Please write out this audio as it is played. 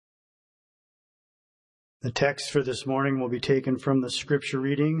The text for this morning will be taken from the scripture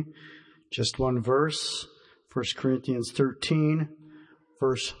reading, just one verse, 1 Corinthians 13,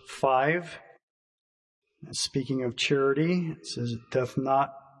 verse 5. Speaking of charity, it says, "It doth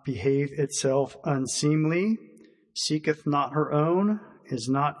not behave itself unseemly, seeketh not her own, is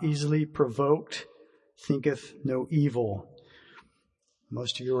not easily provoked, thinketh no evil."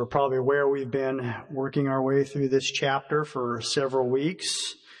 Most of you are probably aware we've been working our way through this chapter for several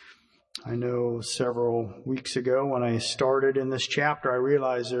weeks. I know several weeks ago when I started in this chapter, I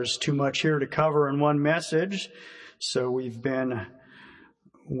realized there's too much here to cover in one message. So we've been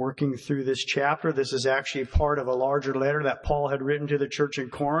working through this chapter. This is actually part of a larger letter that Paul had written to the church in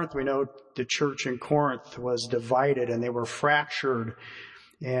Corinth. We know the church in Corinth was divided and they were fractured.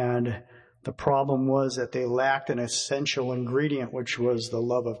 And the problem was that they lacked an essential ingredient, which was the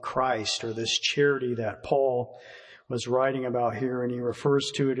love of Christ, or this charity that Paul was writing about here, and he refers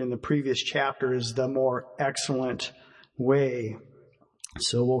to it in the previous chapter as the more excellent way.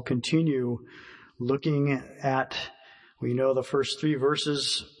 So we'll continue looking at, we know the first three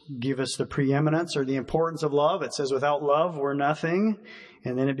verses give us the preeminence or the importance of love. It says, without love, we're nothing.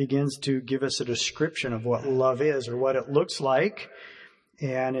 And then it begins to give us a description of what love is or what it looks like.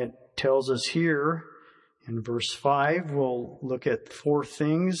 And it tells us here in verse 5, we'll look at four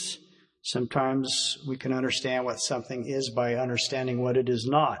things. Sometimes we can understand what something is by understanding what it is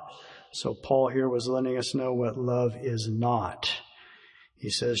not. So Paul here was letting us know what love is not.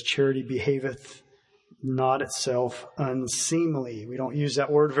 He says, charity behaveth not itself unseemly. We don't use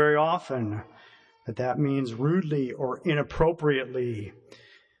that word very often, but that means rudely or inappropriately.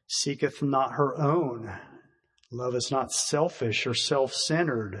 Seeketh not her own. Love is not selfish or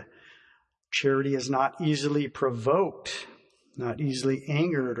self-centered. Charity is not easily provoked, not easily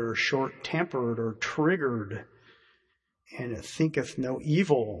angered or short-tempered or triggered, and it thinketh no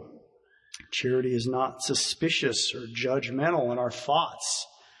evil. Charity is not suspicious or judgmental in our thoughts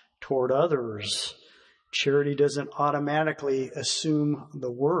toward others. Charity doesn't automatically assume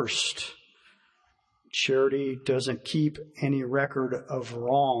the worst. Charity doesn't keep any record of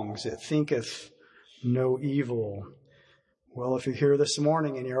wrongs. It thinketh no evil. Well, if you're here this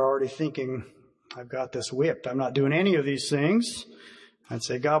morning and you're already thinking, I've got this whipped, I'm not doing any of these things, I'd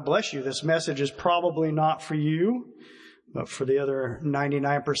say, God bless you. This message is probably not for you, but for the other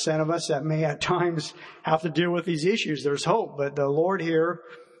 99% of us that may at times have to deal with these issues, there's hope. But the Lord here,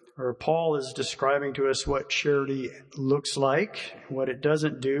 or Paul, is describing to us what charity looks like, what it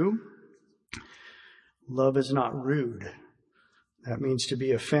doesn't do. Love is not rude. That means to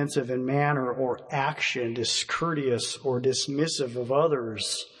be offensive in manner or action, discourteous or dismissive of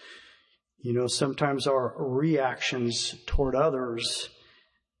others. You know, sometimes our reactions toward others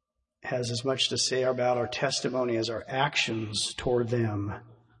has as much to say about our testimony as our actions toward them.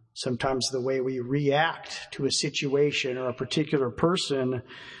 Sometimes the way we react to a situation or a particular person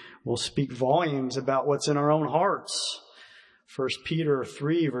will speak volumes about what's in our own hearts. 1 Peter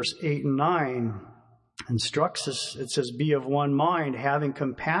 3, verse 8 and 9 instructs us, it says, be of one mind, having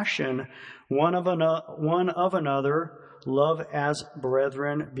compassion one of another, love as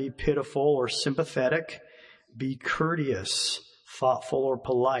brethren, be pitiful or sympathetic, be courteous, thoughtful or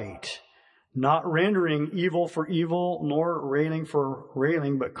polite, not rendering evil for evil, nor railing for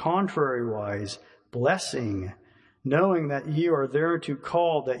railing, but contrariwise, blessing, knowing that ye are thereunto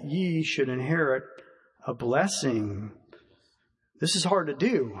called, that ye should inherit a blessing. This is hard to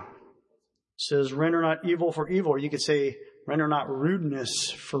do. It says, render not evil for evil, or you could say, render not rudeness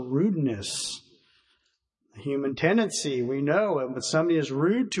for rudeness. The human tendency, we know, when somebody is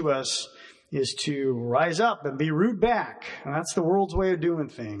rude to us, is to rise up and be rude back. And that's the world's way of doing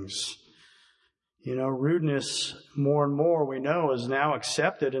things. You know, rudeness, more and more, we know, is now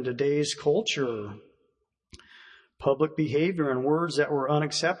accepted in today's culture. Public behavior and words that were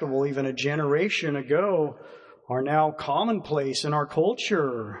unacceptable even a generation ago are now commonplace in our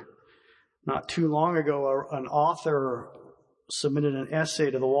culture. Not too long ago, an author submitted an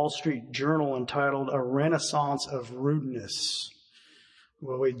essay to the Wall Street Journal entitled A Renaissance of Rudeness.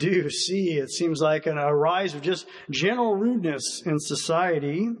 Well, we do see, it seems like, a rise of just general rudeness in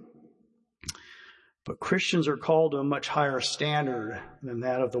society. But Christians are called to a much higher standard than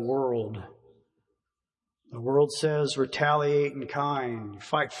that of the world. The world says retaliate in kind,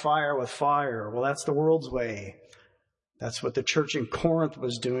 fight fire with fire. Well, that's the world's way. That's what the church in Corinth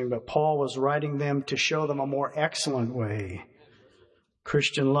was doing, but Paul was writing them to show them a more excellent way.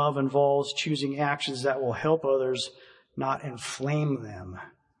 Christian love involves choosing actions that will help others, not inflame them.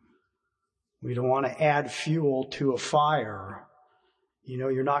 We don't want to add fuel to a fire. You know,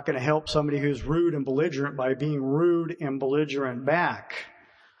 you're not going to help somebody who's rude and belligerent by being rude and belligerent back.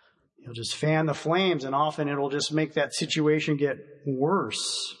 He'll just fan the flames, and often it'll just make that situation get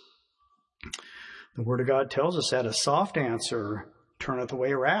worse. The Word of God tells us that a soft answer turneth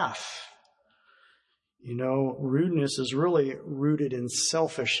away wrath. Rudeness is really rooted in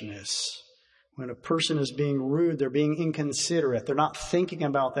selfishness. When a person is being rude, they're being inconsiderate. They're not thinking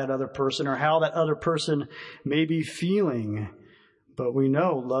about that other person or how that other person may be feeling. But we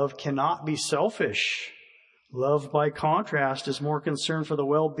know love cannot be selfish. Love, by contrast, is more concerned for the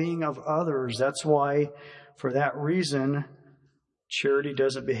well-being of others. That's why, for that reason, charity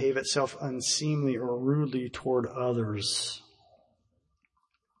doesn't behave itself unseemly or rudely toward others.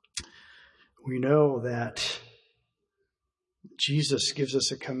 We know that Jesus gives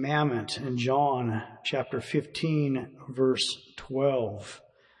us a commandment in John chapter 15, verse 12.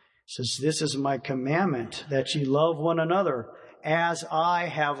 It says, "This is my commandment, that ye love one another as I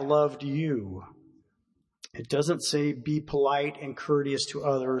have loved you." It doesn't say be polite and courteous to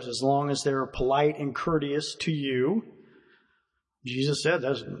others as long as they're polite and courteous to you. Jesus said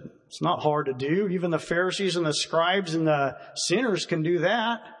it's not hard to do. Even the Pharisees and the scribes and the sinners can do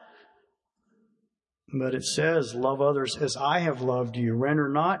that. But it says, love others as I have loved you. Render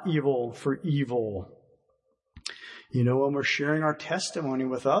not evil for evil. When we're sharing our testimony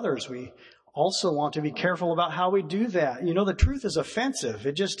with others, we also want to be careful about how we do that. The truth is offensive.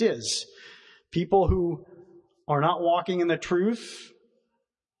 It just is. People who are not walking in the truth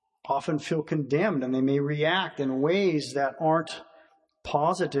often feel condemned, and they may react in ways that aren't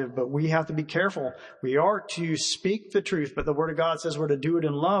positive, but we have to be careful. We are to speak the truth, but the Word of God says we're to do it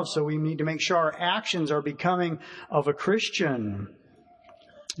in love, so we need to make sure our actions are becoming of a Christian.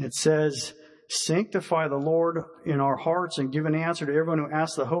 It says, sanctify the Lord in our hearts and give an answer to everyone who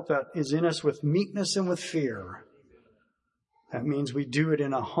asks the hope that is in us with meekness and with fear. That means we do it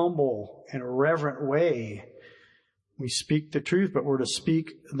in a humble and reverent way. We speak the truth, but we're to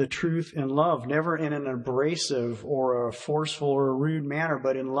speak the truth in love, never in an abrasive or a forceful or a rude manner,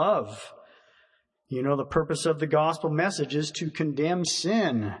 but in love. The purpose of the gospel message is to condemn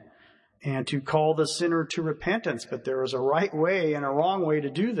sin and to call the sinner to repentance, but there is a right way and a wrong way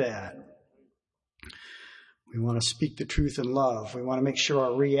to do that. We want to speak the truth in love. We want to make sure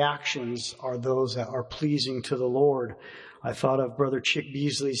our reactions are those that are pleasing to the Lord. I thought of Brother Chick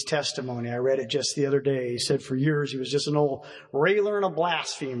Beasley's testimony. I read it just the other day. He said for years he was just an old railer and a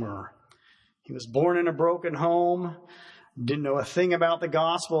blasphemer. He was born in a broken home, didn't know a thing about the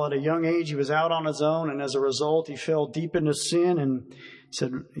gospel. At a young age, he was out on his own, and as a result, he fell deep into sin, and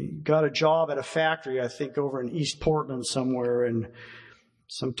said he got a job at a factory, I think over in East Portland somewhere, and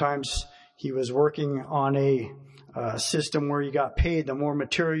sometimes he was working on a system where you got paid the more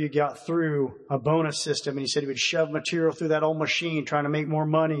material you got through, a bonus system. And he said he would shove material through that old machine trying to make more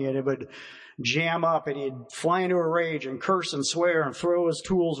money, and it would jam up, and he'd fly into a rage and curse and swear and throw his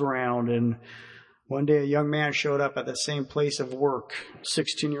tools around. And one day a young man showed up at that same place of work,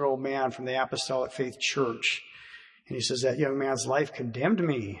 16-year-old man from the Apostolic Faith Church. And he says, that young man's life condemned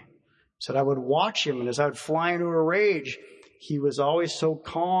me. He said, I would watch him, and as I would fly into a rage, he was always so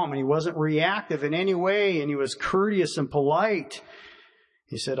calm, and he wasn't reactive in any way, and he was courteous and polite.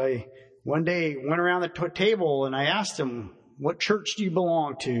 He said, I one day went around the table, and I asked him, what church do you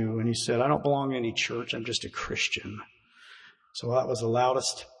belong to? And he said, I don't belong to any church. I'm just a Christian. So that was the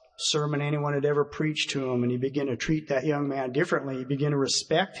loudest sermon anyone had ever preached to him, and he began to treat that young man differently. He began to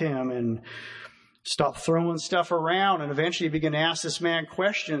respect him and stop throwing stuff around, and eventually he began to ask this man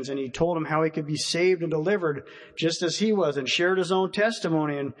questions, and he told him how he could be saved and delivered just as he was, and shared his own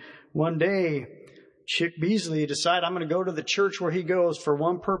testimony. And one day, Chick Beasley decided, I'm going to go to the church where he goes for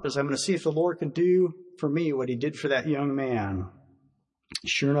one purpose. I'm going to see if the Lord can do for me what he did for that young man.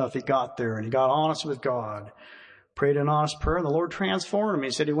 Sure enough, he got there, and he got honest with God, prayed an honest prayer, and the Lord transformed him. He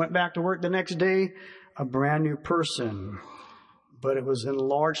said he went back to work the next day, a brand new person. But it was in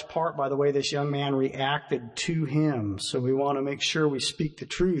large part by the way this young man reacted to him. So we want to make sure we speak the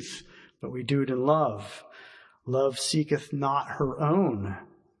truth, but we do it in love. Love seeketh not her own.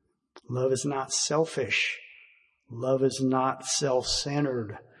 Love is not selfish. Love is not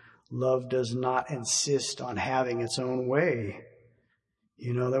self-centered. Love does not insist on having its own way.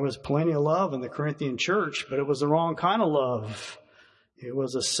 There was plenty of love in the Corinthian church, but it was the wrong kind of love. It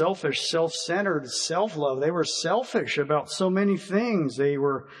was a selfish, self-centered self-love. They were selfish about so many things. They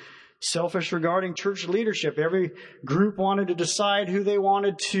were selfish regarding church leadership. Every group wanted to decide who they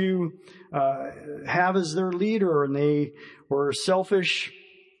wanted to have as their leader, and they were selfish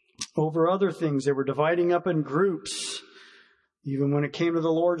over other things. They were dividing up in groups. Even when it came to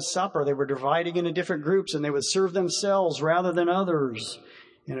the Lord's Supper, they were dividing into different groups, and they would serve themselves rather than others.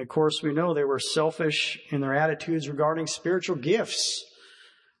 And of course, we know they were selfish in their attitudes regarding spiritual gifts.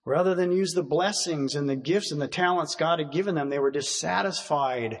 Rather than use the blessings and the gifts and the talents God had given them, they were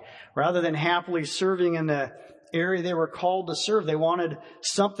dissatisfied. Rather than happily serving in the area they were called to serve, they wanted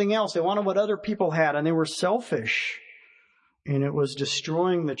something else. They wanted what other people had, and they were selfish. And it was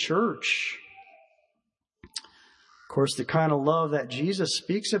destroying the church. Of course, the kind of love that Jesus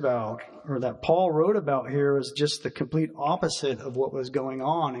speaks about, or that Paul wrote about here, is just the complete opposite of what was going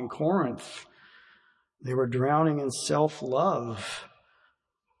on in Corinth. They were drowning in self-love.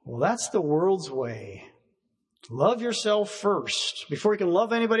 Well, that's the world's way. Love yourself first. Before you can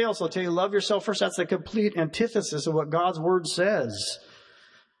love anybody else, I'll tell you, love yourself first. That's the complete antithesis of what God's Word says.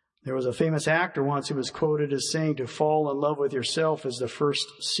 There was a famous actor once who was quoted as saying, to fall in love with yourself is the first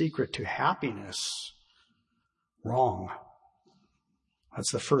secret to happiness. Wrong.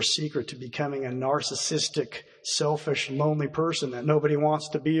 That's the first secret to becoming a narcissistic, selfish, lonely person that nobody wants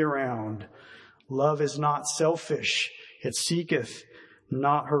to be around. Love is not selfish. It seeketh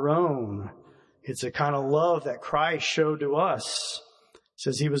not her own. It's a kind of love that Christ showed to us. It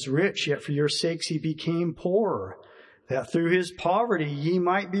says he was rich, yet for your sakes he became poor, that through his poverty ye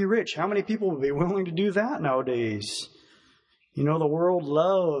might be rich. How many people would be willing to do that nowadays? You know, the world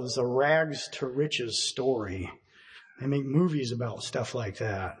loves a rags to riches story. They make movies about stuff like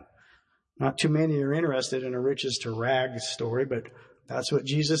that. Not too many are interested in a riches to rags story, but that's what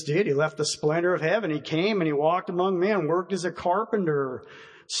Jesus did. He left the splendor of heaven. He came and he walked among men, worked as a carpenter,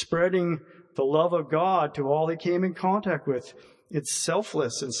 spreading the love of God to all he came in contact with. It's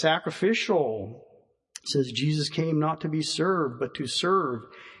selfless and sacrificial. It says Jesus came not to be served, but to serve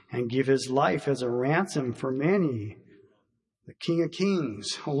and give his life as a ransom for many. The King of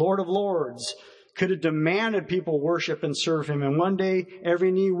Kings, Lord of Lords, could have demanded people worship and serve him. And one day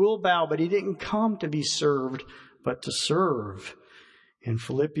every knee will bow, but he didn't come to be served, but to serve. In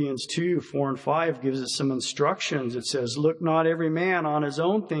Philippians 2, 4 and 5 gives us some instructions. It says, look not every man on his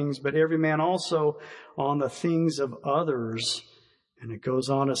own things, but every man also on the things of others. And it goes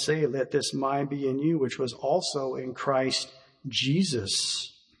on to say, let this mind be in you, which was also in Christ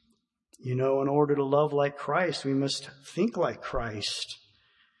Jesus. You know, in order to love like Christ, we must think like Christ.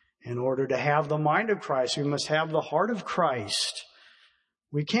 In order to have the mind of Christ, we must have the heart of Christ.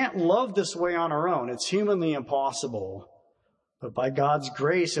 We can't love this way on our own. It's humanly impossible. But by God's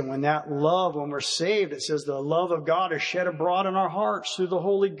grace, and when that love, when we're saved, it says the love of God is shed abroad in our hearts through the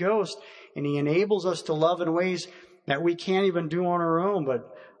Holy Ghost. And he enables us to love in ways that we can't even do on our own.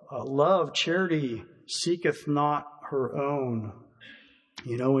 But love, charity, seeketh not her own.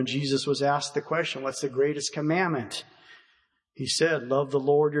 You know, when Jesus was asked the question, what's the greatest commandment? He said, love the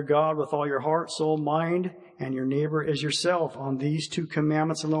Lord your God with all your heart, soul, mind, and your neighbor as yourself. On these two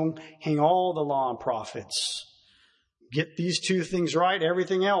commandments alone hang all the law and prophets. Get these two things right,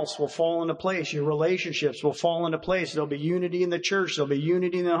 everything else will fall into place. Your relationships will fall into place. There'll be unity in the church. There'll be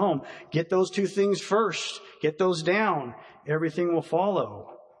unity in the home. Get those two things first. Get those down. Everything will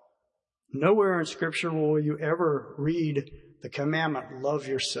follow. Nowhere in Scripture will you ever read the commandment, love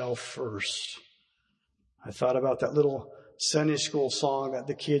yourself first. I thought about that little Sunday school song that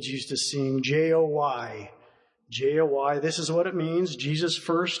the kids used to sing, J-O-Y. J-O-Y, this is what it means. Jesus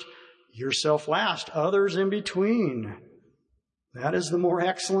first, yourself last, others in between. That is the more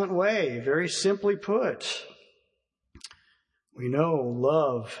excellent way, very simply put. We know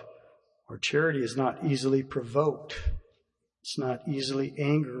love or charity is not easily provoked. It's not easily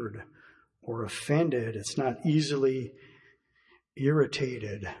angered or offended. It's not easily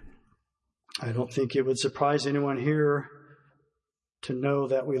irritated. I don't think it would surprise anyone here to know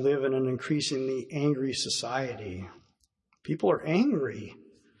that we live in an increasingly angry society. People are angry.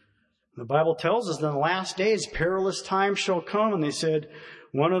 The Bible tells us that in the last days, perilous times shall come. And they said,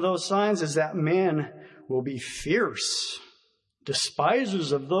 one of those signs is that men will be fierce,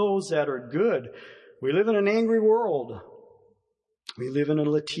 despisers of those that are good. We live in an angry world. We live in a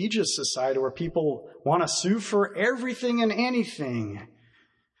litigious society where people want to sue for everything and anything.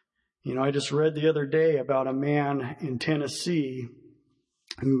 You know, I just read the other day about a man in Tennessee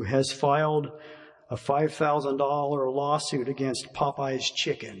who has filed a $5,000 lawsuit against Popeye's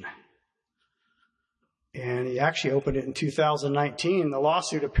Chicken. And he actually opened it in 2019. The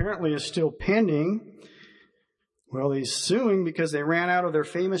lawsuit apparently is still pending. Well, he's suing because they ran out of their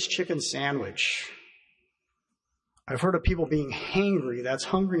famous chicken sandwich. I've heard of people being hangry. That's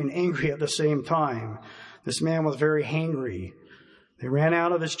hungry and angry at the same time. This man was very hangry. They ran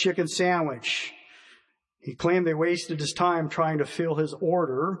out of his chicken sandwich. He claimed they wasted his time trying to fill his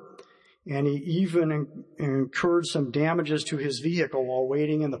order, and he even incurred some damages to his vehicle while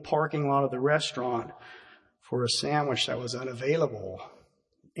waiting in the parking lot of the restaurant for a sandwich that was unavailable.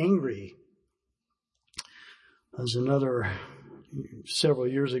 Angry. There's another several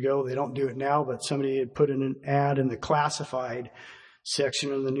years ago. They don't do it now, but somebody had put in an ad in the classified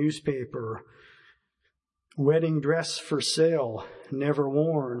section of the newspaper. Wedding dress for sale, never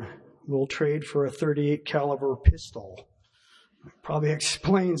worn. Will trade for a .38 caliber pistol. It probably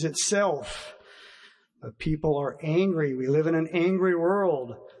explains itself. But people are angry. We live in an angry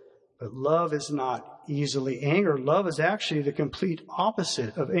world. But love is not easily angered. Love is actually the complete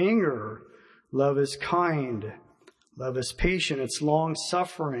opposite of anger. Love is kind. Love is patient. It's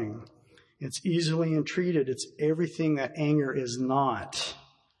long-suffering. It's easily entreated. It's everything that anger is not.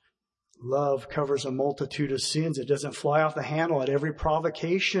 Love covers a multitude of sins. It doesn't fly off the handle at every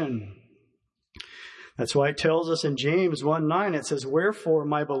provocation. That's why it tells us in James 1:9, it says, "Wherefore,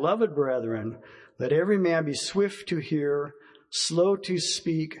 my beloved brethren, let every man be swift to hear, slow to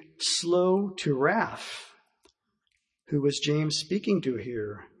speak, slow to wrath." Who was James speaking to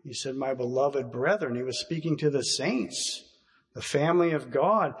here? He said, "My beloved brethren." He was speaking to the saints, the family of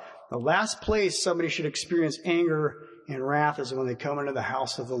God. The last place somebody should experience anger and wrath is when they come into the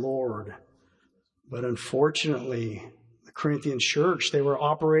house of the Lord. But unfortunately, the Corinthian church, they were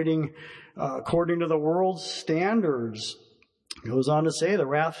operating according to the world's standards. It goes on to say, "The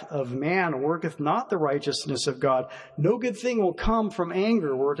wrath of man worketh not the righteousness of God. No good thing will come from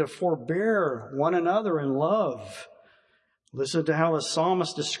anger. We're to forbear one another in love." Listen to how the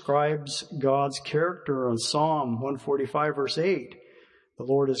psalmist describes God's character in Psalm 145, verse 8. "The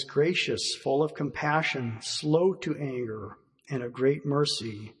Lord is gracious, full of compassion, slow to anger, and of great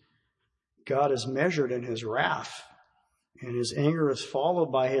mercy." God is measured in his wrath, and his anger is followed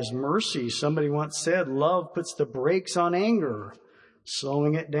by his mercy. Somebody once said, love puts the brakes on anger,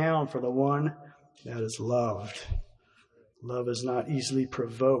 slowing it down for the one that is loved. Love is not easily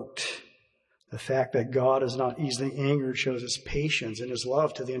provoked. The fact that God is not easily angered shows his patience and his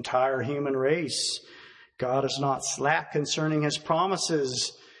love to the entire human race. God is not slack concerning his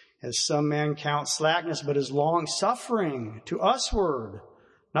promises, as some men count slackness, but is long-suffering to usward,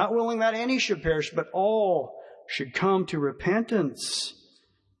 not willing that any should perish, but all should come to repentance.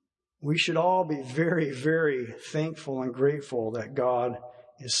 We should all be very, very thankful and grateful that God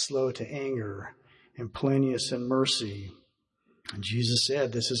is slow to anger and plenteous in mercy. And Jesus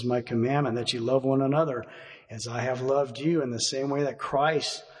said, "This is my commandment, that you love one another as I have loved you." In the same way that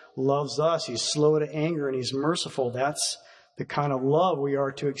Christ loves us, he's slow to anger and he's merciful. That's the kind of love we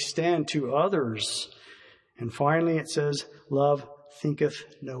are to extend to others. And finally, it says, love thinketh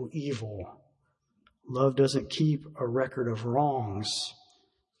no evil. Love doesn't keep a record of wrongs.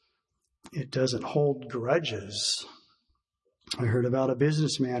 It doesn't hold grudges. I heard about a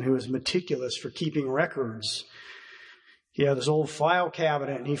businessman who was meticulous for keeping records. He had this old file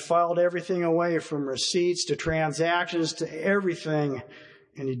cabinet, and he filed everything away from receipts to transactions to everything.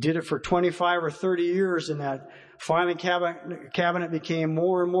 And he did it for 25 or 30 years, and that filing cabinet became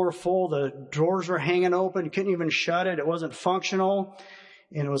more and more full. The drawers were hanging open. You couldn't even shut it. It wasn't functional,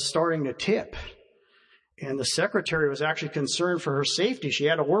 and it was starting to tip. And the secretary was actually concerned for her safety. She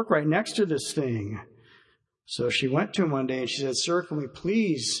had to work right next to this thing. So she went to him one day, and she said, "Sir, can we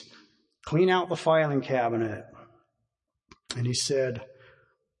please clean out the filing cabinet?" And he said,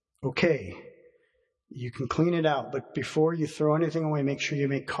 "Okay, you can clean it out, but before you throw anything away, make sure you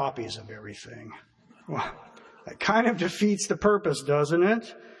make copies of everything." Well, that kind of defeats the purpose, doesn't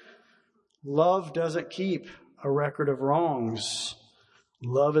it? Love doesn't keep a record of wrongs.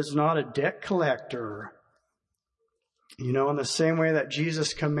 Love is not a debt collector. You know, in the same way that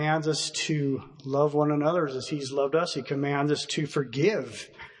Jesus commands us to love one another as he's loved us, he commands us to forgive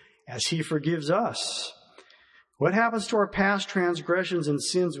as he forgives us. What happens to our past transgressions and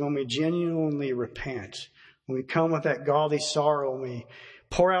sins when we genuinely repent? When we come with that godly sorrow, when we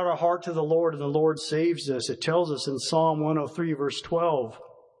pour out our heart to the Lord and the Lord saves us. It tells us in Psalm 103, verse 12,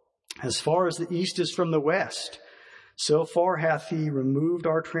 "As far as the east is from the west, so far hath he removed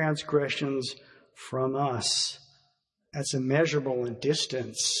our transgressions from us." That's immeasurable in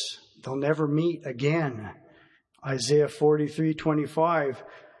distance. They'll never meet again. Isaiah 43:25,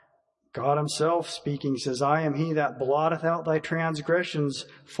 God himself speaking says, "I am he that blotteth out thy transgressions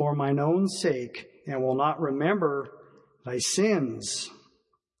for mine own sake, and will not remember thy sins."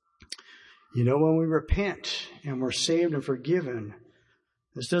 You know, when we repent and we're saved and forgiven,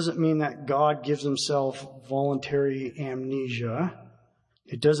 this doesn't mean that God gives himself voluntary amnesia.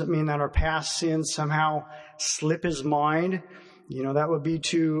 It doesn't mean that our past sins somehow slip his mind. You know, that would be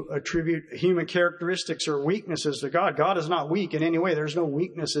to attribute human characteristics or weaknesses to God. God is not weak in any way. There's no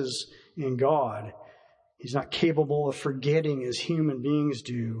weaknesses in God. He's not capable of forgetting as human beings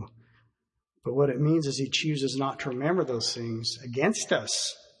do. But what it means is he chooses not to remember those things against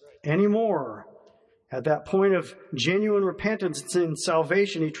us anymore. At that point of genuine repentance and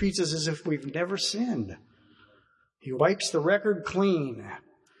salvation, he treats us as if we've never sinned. He wipes the record clean,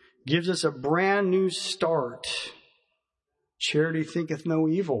 gives us a brand new start. Charity thinketh no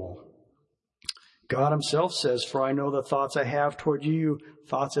evil. God himself says, "For I know the thoughts I have toward you,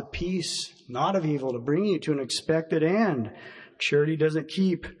 thoughts of peace, not of evil, to bring you to an expected end." Charity doesn't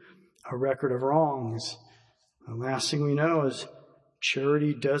keep a record of wrongs. The last thing we know is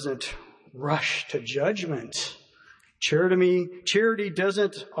charity doesn't rush to judgment. Charity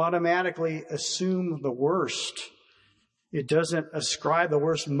doesn't automatically assume the worst. It doesn't ascribe the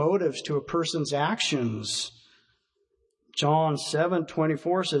worst motives to a person's actions. John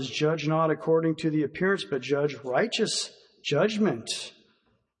 7:24 says, "Judge not according to the appearance, but judge righteous judgment."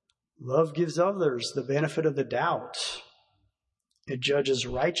 Love gives others the benefit of the doubt. It judges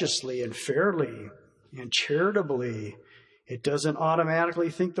righteously and fairly and charitably. It doesn't automatically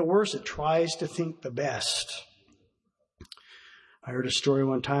think the worst. It tries to think the best. I heard a story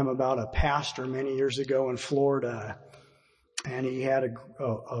one time about a pastor many years ago in Florida, and he had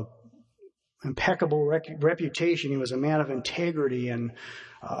a impeccable reputation. He was a man of integrity and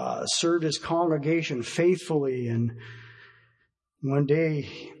served his congregation faithfully. And one day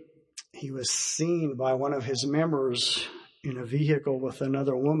he was seen by one of his members in a vehicle with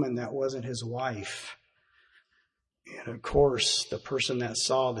another woman that wasn't his wife. And of course, the person that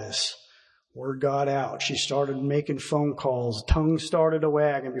saw this, word got out. She started making phone calls. Tongue started to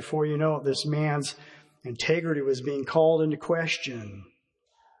wag. And before you know it, this man's integrity was being called into question.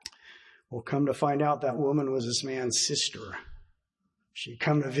 Well, come to find out, that woman was this man's sister. She'd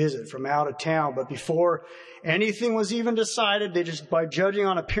come to visit from out of town. But before anything was even decided, they just, by judging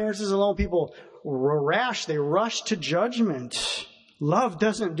on appearances alone, people were rash. They rushed to judgment. Love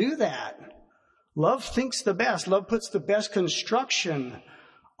doesn't do that. Love thinks the best. Love puts the best construction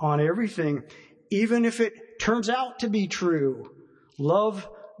on everything, even if it turns out to be true. Love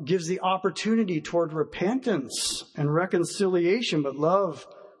gives the opportunity toward repentance and reconciliation, but love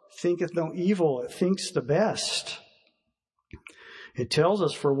thinketh no evil. It thinks the best. It tells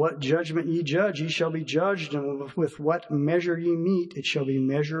us, "For what judgment ye judge, ye shall be judged, and with what measure ye meet, it shall be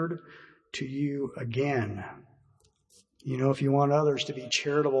measured to you again." You know, if you want others to be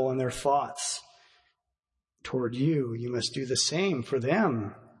charitable in their thoughts toward you, you must do the same for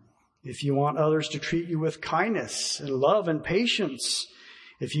them. If you want others to treat you with kindness and love and patience,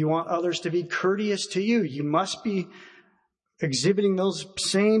 if you want others to be courteous to you, you must be exhibiting those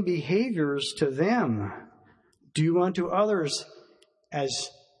same behaviors to them. Do unto others as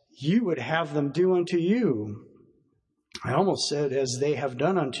you would have them do unto you. I almost said, as they have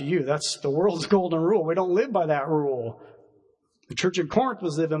done unto you. That's the world's golden rule. We don't live by that rule. The church in Corinth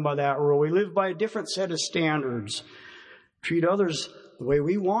was living by that rule. We live by a different set of standards. Treat others the way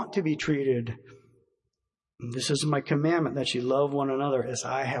we want to be treated. And this is my commandment, that you love one another as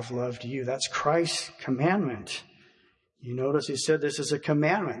I have loved you. That's Christ's commandment. You notice he said this is a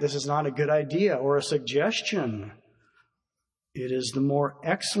commandment. This is not a good idea or a suggestion. It is the more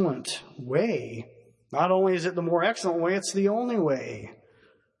excellent way. Not only is it the more excellent way, it's the only way.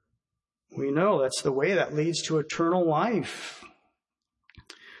 We know that's the way that leads to eternal life.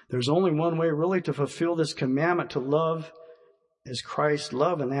 There's only one way really to fulfill this commandment, to love as Christ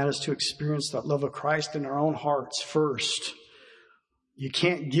loved, and that is to experience that love of Christ in our own hearts first. You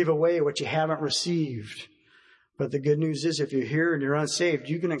can't give away what you haven't received. But the good news is, if you're here and you're unsaved,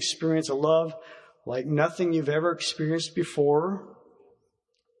 you can experience a love like nothing you've ever experienced before.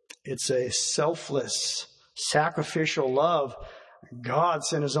 It's a selfless, sacrificial love. God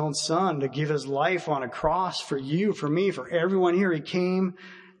sent his own son to give his life on a cross for you, for me, for everyone here. He came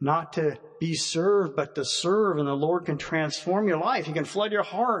not to be served, but to serve. And the Lord can transform your life. He can flood your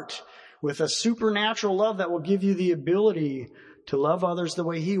heart with a supernatural love that will give you the ability to love others the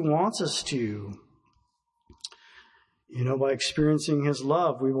way he wants us to. You know, by experiencing his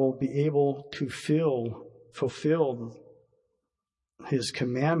love, we will be able to fulfill his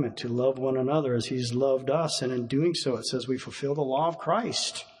commandment to love one another as he's loved us. And in doing so, it says we fulfill the law of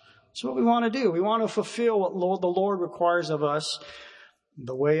Christ. That's what we want to do. We want to fulfill what the Lord requires of us.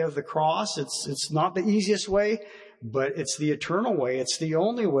 The way of the cross, it's not the easiest way, but it's the eternal way. It's the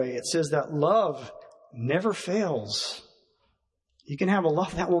only way. It says that love never fails. You can have a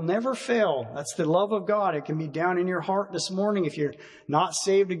love that will never fail. That's the love of God. It can be down in your heart this morning if you're not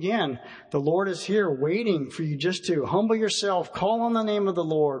saved again. The Lord is here waiting for you just to humble yourself, call on the name of the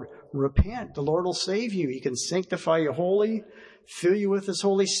Lord, repent. The Lord will save you. He can sanctify you wholly, fill you with his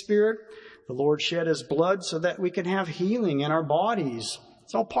Holy Spirit. The Lord shed his blood so that we can have healing in our bodies.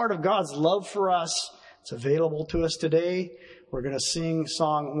 It's all part of God's love for us. It's available to us today. We're going to sing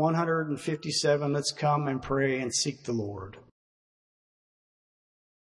song 157, Let's Come and Pray and Seek the Lord.